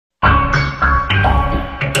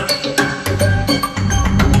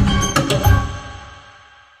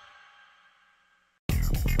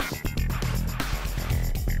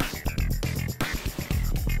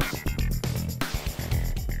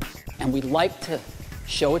we'd like to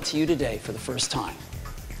show it to you today for the first time.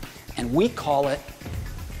 And we call it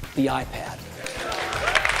the iPad.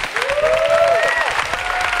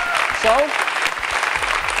 So,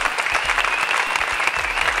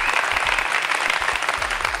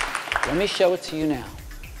 let me show it to you now.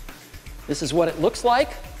 This is what it looks like.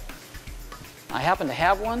 I happen to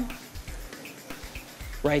have one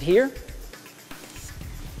right here.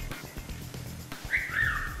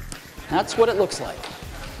 That's what it looks like.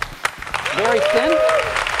 Very thin.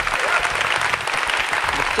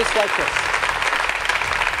 It's just like this.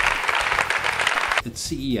 At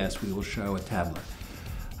CES, we will show a tablet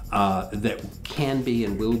that can be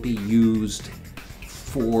and will be used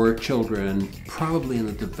for children, probably in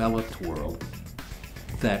the developed world,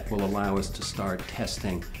 that will allow us to start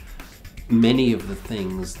testing many of the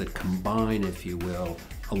things that combine, if you will,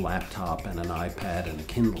 a laptop and an iPad and a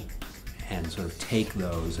Kindle, and sort of take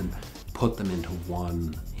those and put them into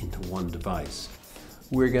one device.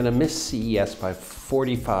 We're going to miss CES by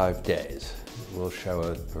 45 days. We'll show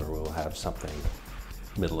it, or we'll have something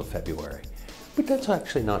middle of February. But that's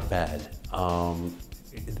actually not bad.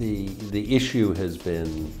 The issue has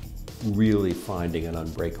been really finding an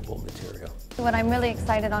unbreakable material. What I'm really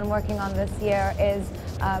excited on working on this year is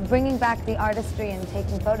bringing back the artistry and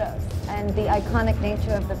taking photos, and the iconic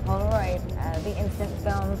nature of the Polaroid, the instant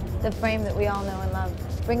film, the frame that we all know and love,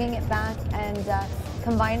 bringing it back and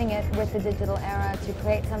combining it with the digital era to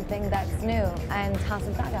create something that's new and House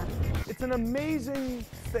of Gaga. It's an amazing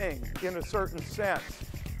thing, in a certain sense,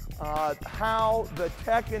 how the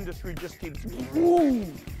tech industry just keeps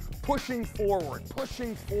pushing forward,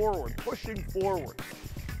 pushing forward, pushing forward.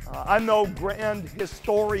 I'm no grand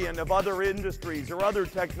historian of other industries or other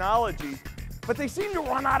technologies, but they seem to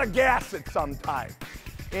run out of gas at some time.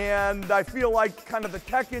 And I feel like kind of the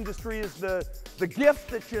tech industry is the gift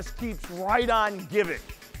that just keeps right on giving.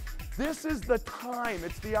 This is the time,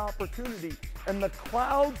 it's the opportunity, and the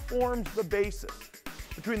cloud forms the basis.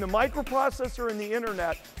 Between the microprocessor and the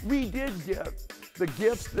internet, we did give the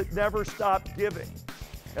gifts that never stopped giving.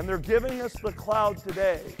 And they're giving us the cloud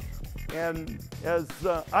today. And as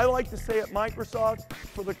I like to say at Microsoft,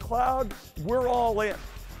 for the cloud, we're all in.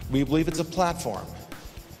 We believe it's a platform.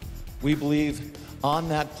 We believe on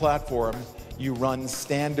that platform, you run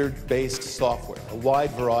standard-based software, a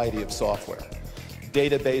wide variety of software.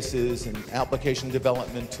 Databases and application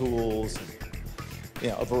development tools, and,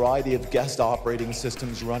 a variety of guest operating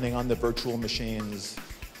systems running on the virtual machines.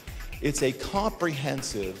 It's a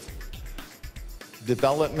comprehensive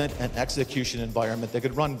development and execution environment that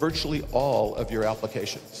could run virtually all of your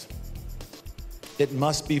applications. It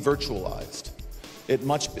must be virtualized. It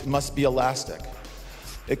must be elastic.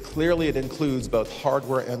 It includes both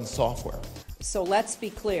hardware and software. So let's be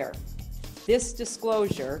clear. This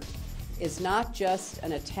disclosure is not just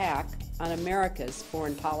an attack on America's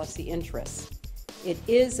foreign policy interests. It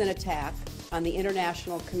is an attack on the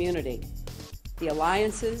international community, the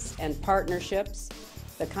alliances and partnerships,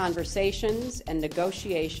 the conversations and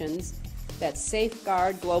negotiations that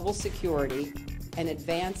safeguard global security and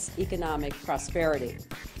advance economic prosperity.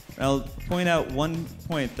 I'll point out one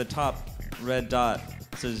point, the top red dot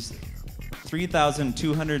says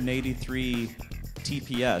 3,283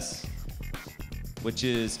 TPS, which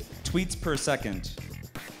is tweets per second.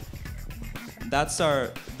 That's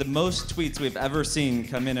the most tweets we've ever seen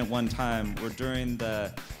come in at one time were during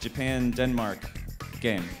the Japan-Denmark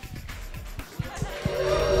game.